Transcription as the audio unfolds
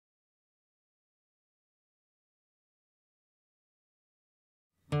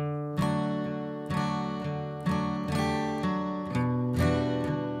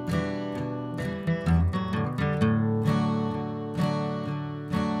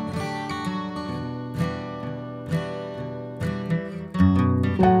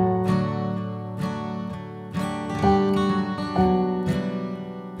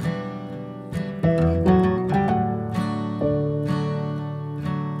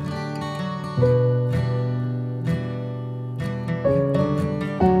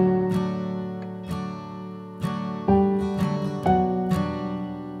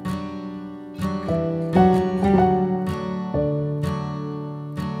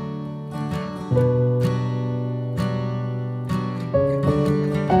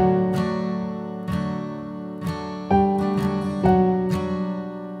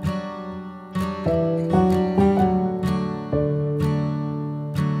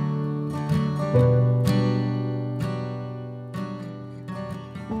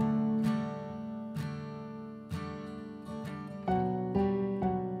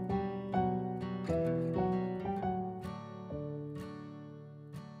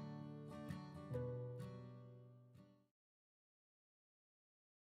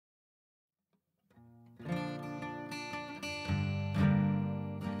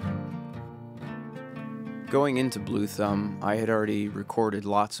Going into Blue Thumb, I had already recorded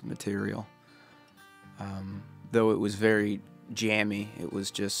lots of material. Though it was very jammy, it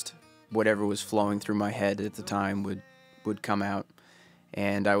was just whatever was flowing through my head at the time would come out.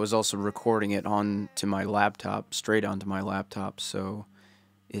 And I was also recording it onto my laptop, straight onto my laptop, so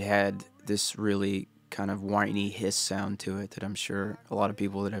it had this really kind of whiny hiss sound to it that I'm sure a lot of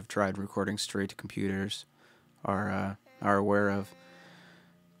people that have tried recording straight to computers are aware of.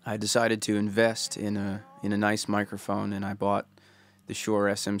 I decided to invest in a nice microphone, and I bought the Shure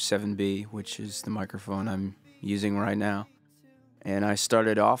SM7B, which is the microphone I'm using right now. And I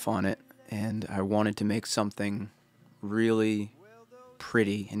started off on it, and I wanted to make something really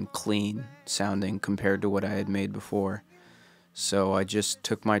pretty and clean sounding compared to what I had made before. So I just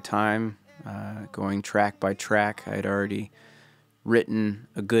took my time, going track by track. I had already written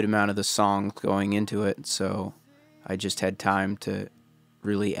a good amount of the songs going into it, so I just had time to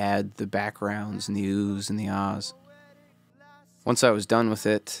really add the backgrounds and the oohs and the ahs. Once I was done with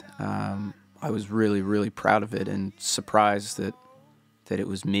it, I was really, really proud of it and surprised that it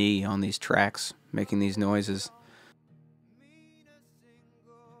was me on these tracks making these noises.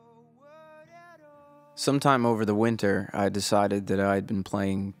 Sometime over the winter, I decided that I'd been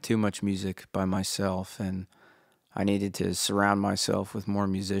playing too much music by myself and I needed to surround myself with more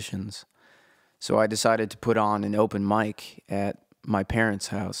musicians. So I decided to put on an open mic at my parents'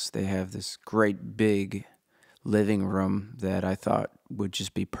 house. They have this great big living room that I thought would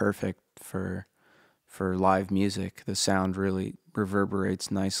just be perfect for live music. The sound really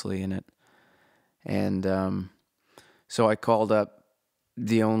reverberates nicely in it. And so I called up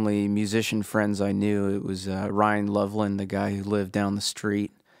the only musician friends I knew. It was Ryan Loveland, the guy who lived down the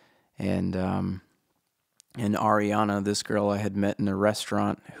street, and Ariana, this girl I had met in a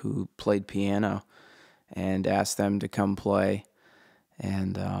restaurant who played piano, and asked them to come play.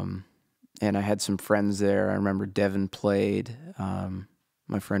 And I had some friends there. I remember Devin played.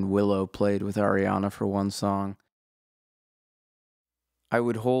 My friend Willow played with Ariana for one song. I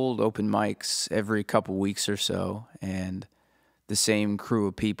would hold open mics every couple weeks or so, and the same crew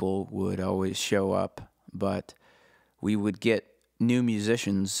of people would always show up, but we would get new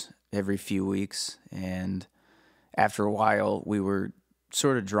musicians every few weeks, and after a while, we were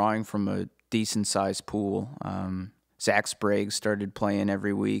sort of drawing from a decent-sized pool. Zach Sprague started playing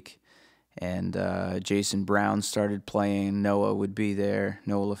every week, and Jason Brown started playing. Noah would be there,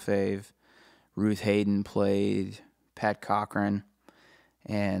 Noah LaFave. Ruth Hayden played, Pat Cochran,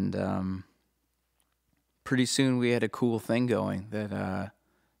 and pretty soon we had a cool thing going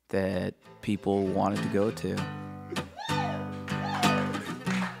that people wanted to go to.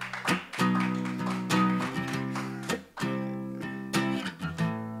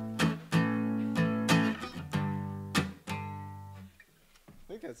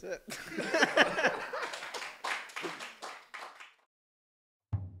 I think that's it.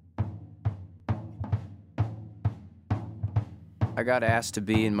 I got asked to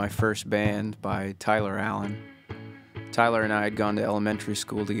be in my first band by Tyler Allen. Tyler and I had gone to elementary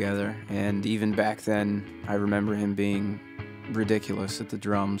school together, and even back then, I remember him being ridiculous at the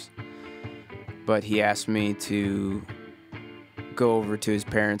drums. But he asked me to go over to his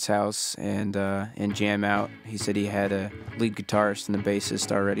parents' house and jam out. He said he had a lead guitarist and a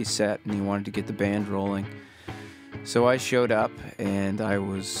bassist already set, and he wanted to get the band rolling. So I showed up, and I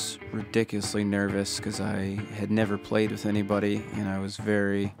was ridiculously nervous because I had never played with anybody, and I was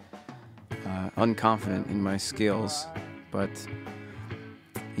very unconfident in my skills. But,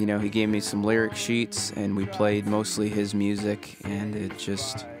 you know, he gave me some lyric sheets, and we played mostly his music, and it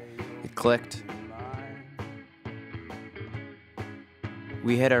clicked.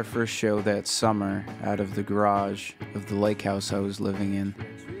 We had our first show that summer out of the garage of the lake house I was living in.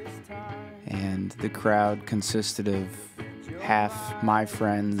 And the crowd consisted of half my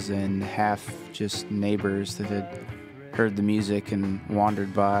friends and half just neighbors that had heard the music and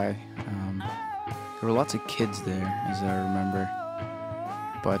wandered by. There were lots of kids there, as I remember.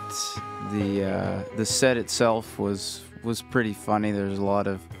 But the set itself was pretty funny. There's a lot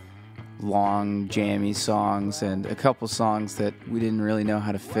long, jammy songs, and a couple songs that we didn't really know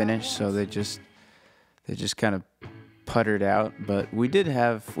how to finish, so they just kind of puttered out. But we did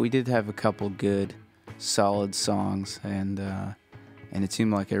have a couple good, solid songs, and it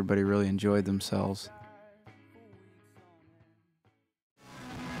seemed like everybody really enjoyed themselves.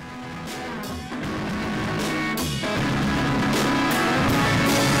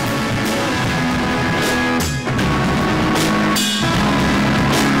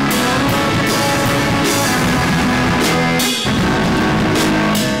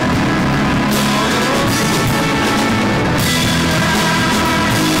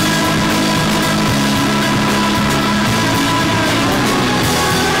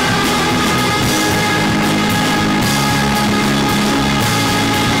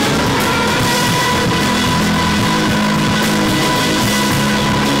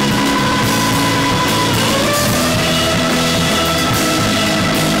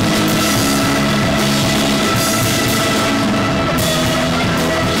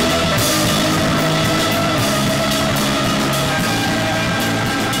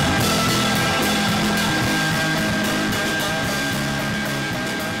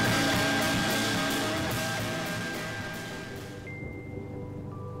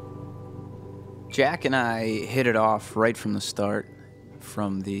 Jack and I hit it off right from the start.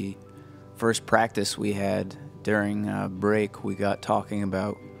 From the first practice we had during break, we got talking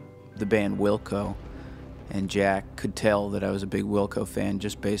about the band Wilco, and Jack could tell that I was a big Wilco fan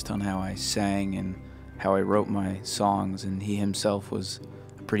just based on how I sang and how I wrote my songs, and he himself was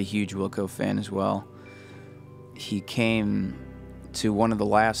a pretty huge Wilco fan as well. He came to one of the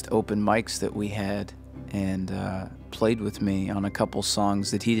last open mics that we had and played with me on a couple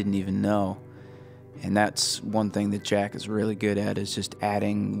songs that he didn't even know. And that's one thing that Jack is really good at, is just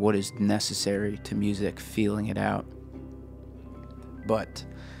adding what is necessary to music, feeling it out. But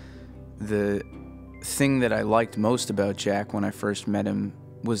the thing that I liked most about Jack when I first met him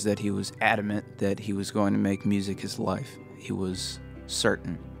was that he was adamant that he was going to make music his life. He was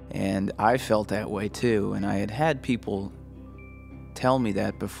certain. And I felt that way too, and I had had people tell me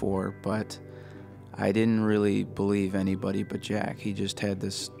that before, but I didn't really believe anybody but Jack. He just had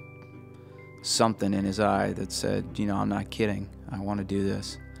this something in his eye that said, you know, I'm not kidding, I want to do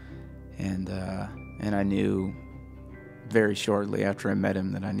this. And I knew very shortly after I met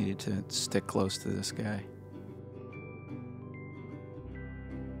him that I needed to stick close to this guy.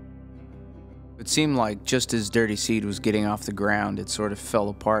 It seemed like just as Dirty Seed was getting off the ground, it sort of fell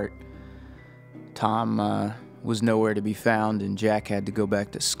apart. Tom was nowhere to be found, and Jack had to go back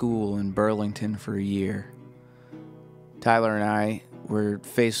to school in Burlington for a year. Tyler and I were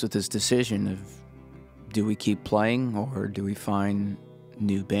faced with this decision of, do we keep playing or do we find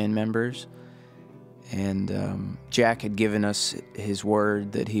new band members? And Jack had given us his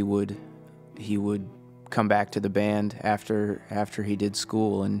word that he would come back to the band after he did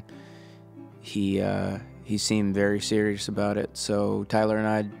school, and he seemed very serious about it. So Tyler and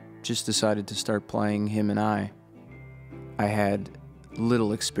I just decided to start playing, him and I. I had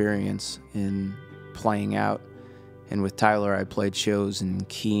little experience in playing out. And with Tyler, I played shows in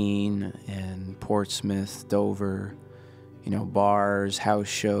Keene and Portsmouth, Dover, you know, bars, house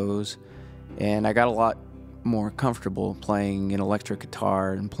shows. And I got a lot more comfortable playing an electric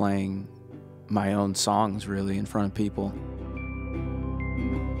guitar and playing my own songs, really, in front of people.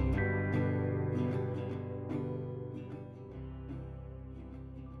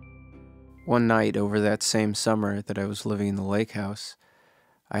 One night over that same summer that I was living in the lake house,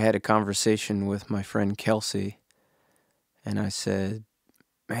 I had a conversation with my friend Kelsey. And I said,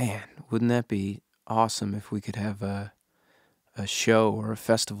 man, wouldn't that be awesome if we could have a show or a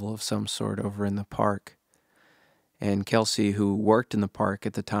festival of some sort over in the park? And Kelsey, who worked in the park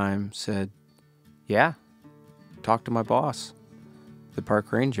at the time, said, yeah, talk to my boss, the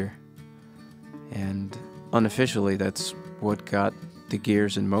park ranger. And unofficially, that's what got the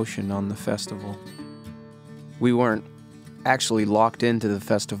gears in motion on the festival. We weren't actually locked into the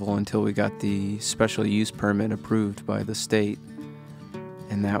festival until we got the special use permit approved by the state,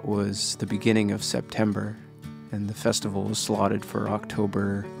 and that was the beginning of September, and the festival was slotted for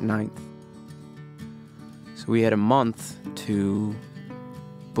October 9th. So we had a month to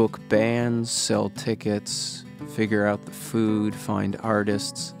book bands, sell tickets, figure out the food, find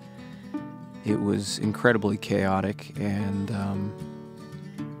artists. It was incredibly chaotic, and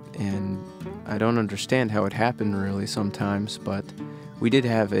I don't understand how it happened really sometimes, but we did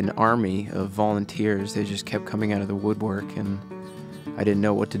have an army of volunteers. They just kept coming out of the woodwork, and I didn't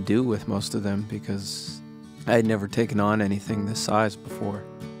know what to do with most of them because I had never taken on anything this size before.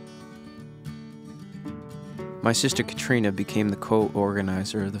 My sister Katrina became the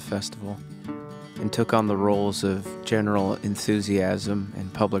co-organizer of the festival and took on the roles of general enthusiasm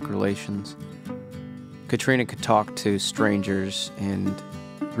and public relations. Katrina could talk to strangers and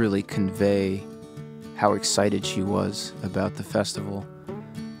really convey how excited she was about the festival,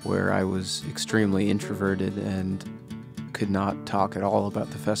 where I was extremely introverted and could not talk at all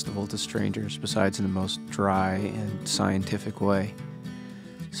about the festival to strangers besides in the most dry and scientific way.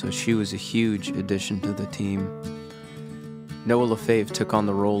 So she was a huge addition to the team. Noah LaFave took on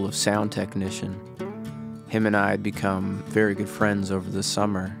the role of sound technician. Him and I had become very good friends over the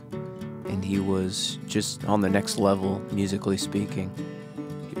summer, and he was just on the next level, musically speaking.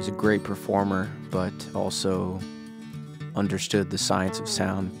 He was a great performer, but also understood the science of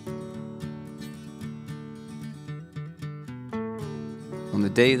sound. On the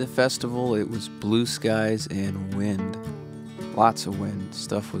day of the festival, it was blue skies and wind. Lots of wind.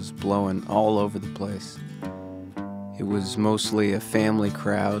 Stuff was blowing all over the place. It was mostly a family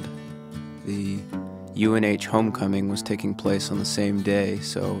crowd. The UNH homecoming was taking place on the same day,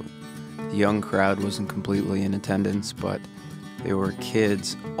 so the young crowd wasn't completely in attendance, but there were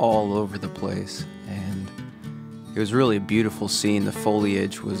kids all over the place, and it was really a beautiful scene. The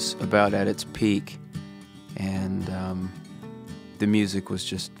foliage was about at its peak, and the music was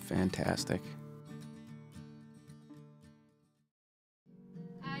just fantastic.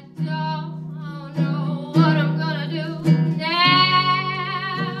 I don't know what I'm gonna do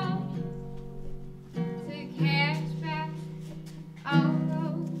now to catch back all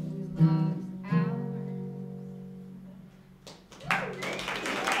those lost hours.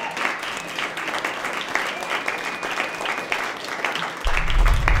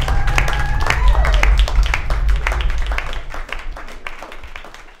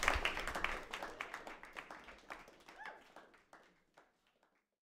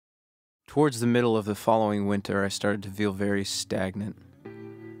 Towards the middle of the following winter, I started to feel very stagnant.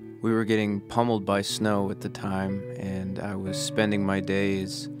 We were getting pummeled by snow at the time, and I was spending my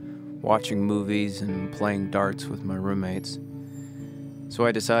days watching movies and playing darts with my roommates. So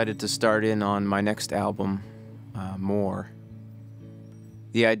I decided to start in on my next album, More.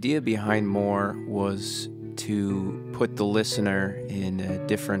 The idea behind More was to put the listener in a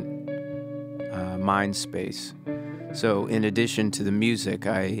different mind space. So in addition to the music,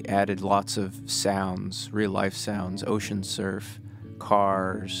 I added lots of sounds, real-life sounds, ocean surf,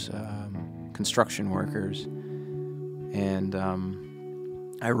 cars, construction workers, and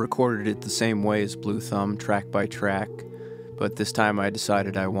I recorded it the same way as Blue Thumb, track by track, but this time I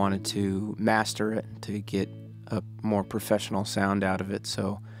decided I wanted to master it to get a more professional sound out of it,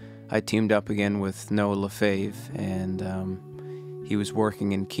 so I teamed up again with Noah LaFave, and he was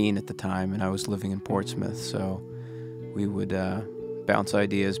working in Keene at the time, and I was living in Portsmouth, so we would bounce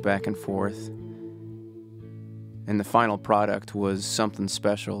ideas back and forth. And the final product was something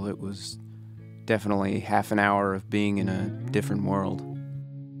special. It was definitely half an hour of being in a different world.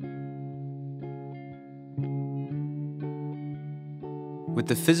 With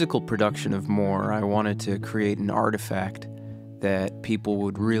the physical production of More, I wanted to create an artifact that people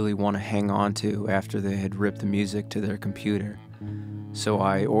would really want to hang on to after they had ripped the music to their computer. So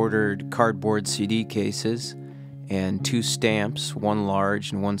I ordered cardboard CD cases and 2 stamps, one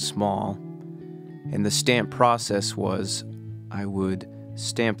large and one small. And the stamp process was I would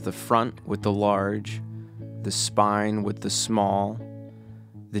stamp the front with the large, the spine with the small,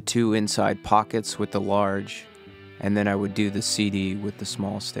 the 2 inside pockets with the large, and then I would do the CD with the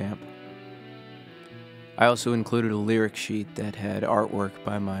small stamp. I also included a lyric sheet that had artwork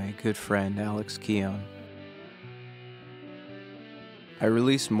by my good friend Alex Keon. I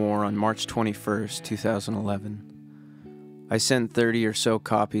released More on March 21st, 2011. I sent 30 or so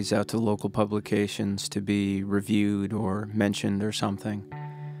copies out to local publications to be reviewed or mentioned or something,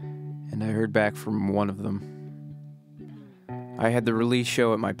 and I heard back from one of them. I had the release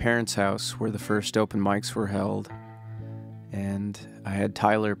show at my parents' house where the first open mics were held, and I had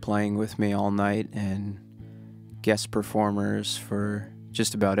Tyler playing with me all night and guest performers for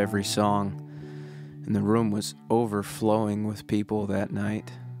just about every song, and the room was overflowing with people that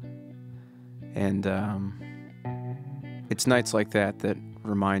night. And it's nights like that that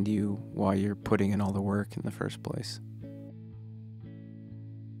remind you why you're putting in all the work in the first place.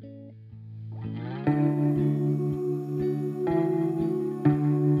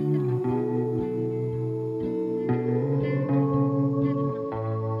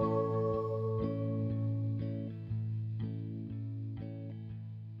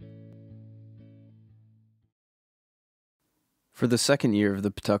 For the second year of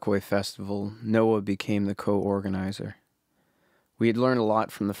the Pawtucket Festival, Noah became the co-organizer. We had learned a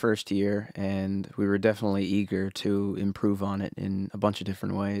lot from the first year, and we were definitely eager to improve on it in a bunch of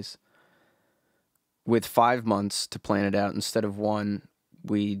different ways. With 5 months to plan it out instead of one,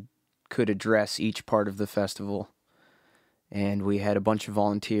 we could address each part of the festival. And we had a bunch of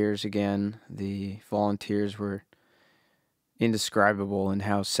volunteers again. The volunteers were indescribable in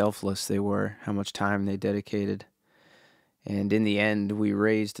how selfless they were, how much time they dedicated. And in the end, we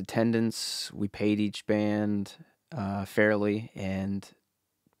raised attendance, we paid each band fairly, and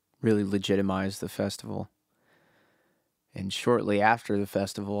really legitimized the festival. And shortly after the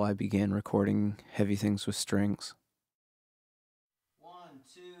festival, I began recording Heavy Things with Strings. 1,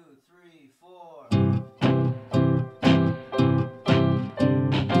 2, 3, 4.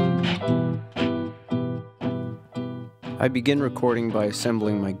 I begin recording by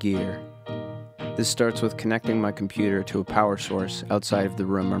assembling my gear. This starts with connecting my computer to a power source outside of the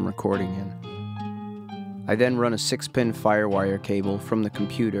room I'm recording in. I then run a 6-pin firewire cable from the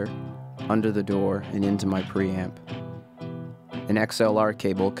computer under the door and into my preamp. An XLR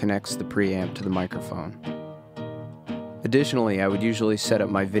cable connects the preamp to the microphone. Additionally, I would usually set up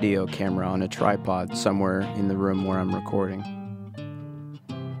my video camera on a tripod somewhere in the room where I'm recording.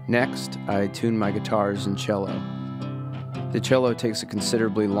 Next, I tune my guitars and cello. The cello takes a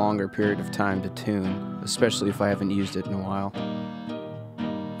considerably longer period of time to tune, especially if I haven't used it in a while.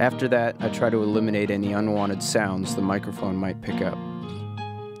 After that, I try to eliminate any unwanted sounds the microphone might pick up.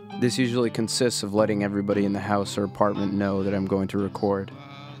 This usually consists of letting everybody in the house or apartment know that I'm going to record,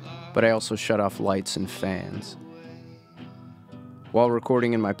 but I also shut off lights and fans. While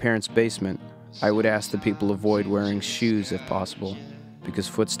recording in my parents' basement, I would ask that people avoid wearing shoes if possible, because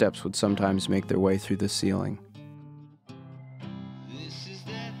footsteps would sometimes make their way through the ceiling.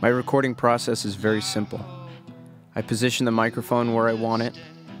 My recording process is very simple. I position the microphone where I want it,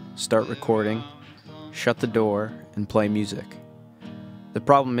 start recording, shut the door, and play music. The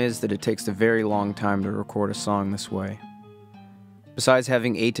problem is that it takes a very long time to record a song this way. Besides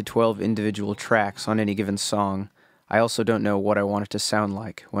having 8 to 12 individual tracks on any given song, I also don't know what I want it to sound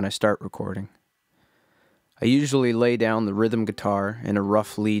like when I start recording. I usually lay down the rhythm guitar and a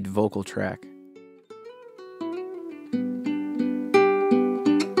rough lead vocal track.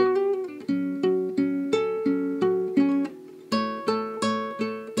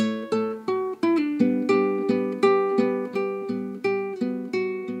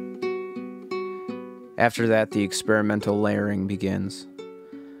 After that, the experimental layering begins.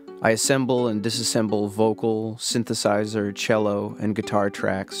 I assemble and disassemble vocal, synthesizer, cello, and guitar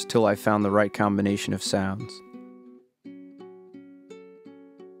tracks till I found the right combination of sounds.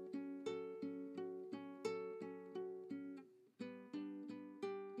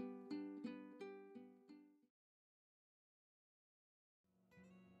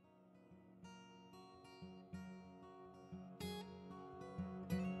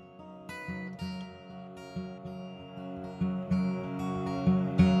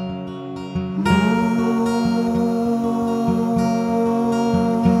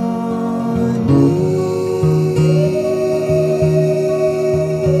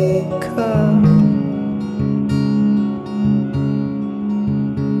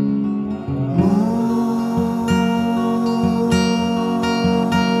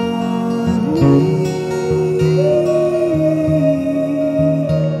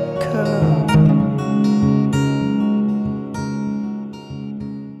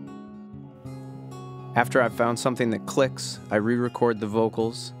 After I've found something that clicks, I re-record the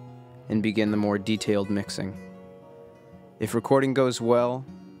vocals and begin the more detailed mixing. If recording goes well,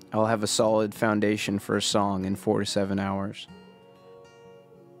 I'll have a solid foundation for a song in 4 to 7 hours.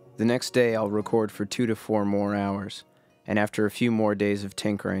 The next day I'll record for 2 to 4 more hours, and after a few more days of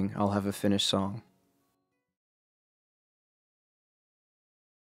tinkering, I'll have a finished song.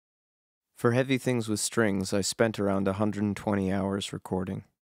 For Heavy Things with Strings, I spent around 120 hours recording.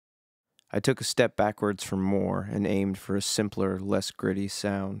 I took a step backwards from more and aimed for a simpler, less gritty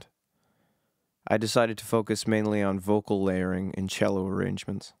sound. I decided to focus mainly on vocal layering and cello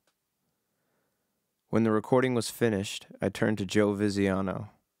arrangements. When the recording was finished, I turned to Joe Viziano.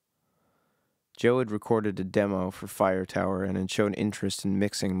 Joe had recorded a demo for Fire Tower and had shown interest in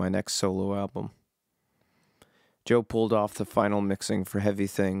mixing my next solo album. Joe pulled off the final mixing for Heavy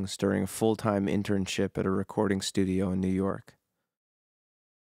Things during a full-time internship at a recording studio in New York.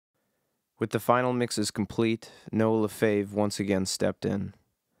 With the final mixes complete, Noah LaFave once again stepped in.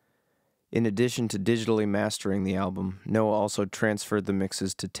 In addition to digitally mastering the album, Noah also transferred the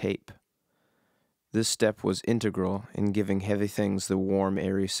mixes to tape. This step was integral in giving Heavy Things the warm,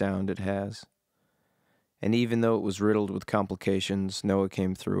 airy sound it has. And even though it was riddled with complications, Noah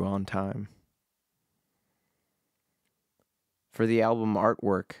came through on time. For the album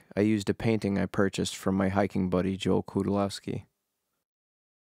artwork, I used a painting I purchased from my hiking buddy Joel Kudalowski.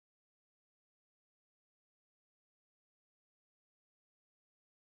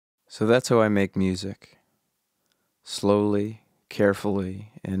 So that's how I make music. Slowly,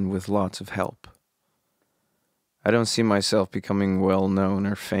 carefully, and with lots of help. I don't see myself becoming well known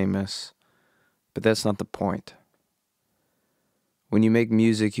or famous, but that's not the point. When you make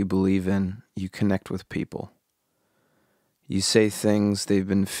music you believe in, you connect with people. You say things they've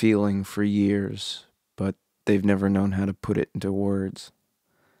been feeling for years, but they've never known how to put it into words.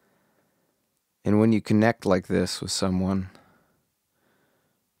 And when you connect like this with someone,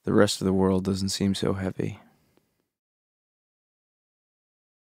 the rest of the world doesn't seem so heavy.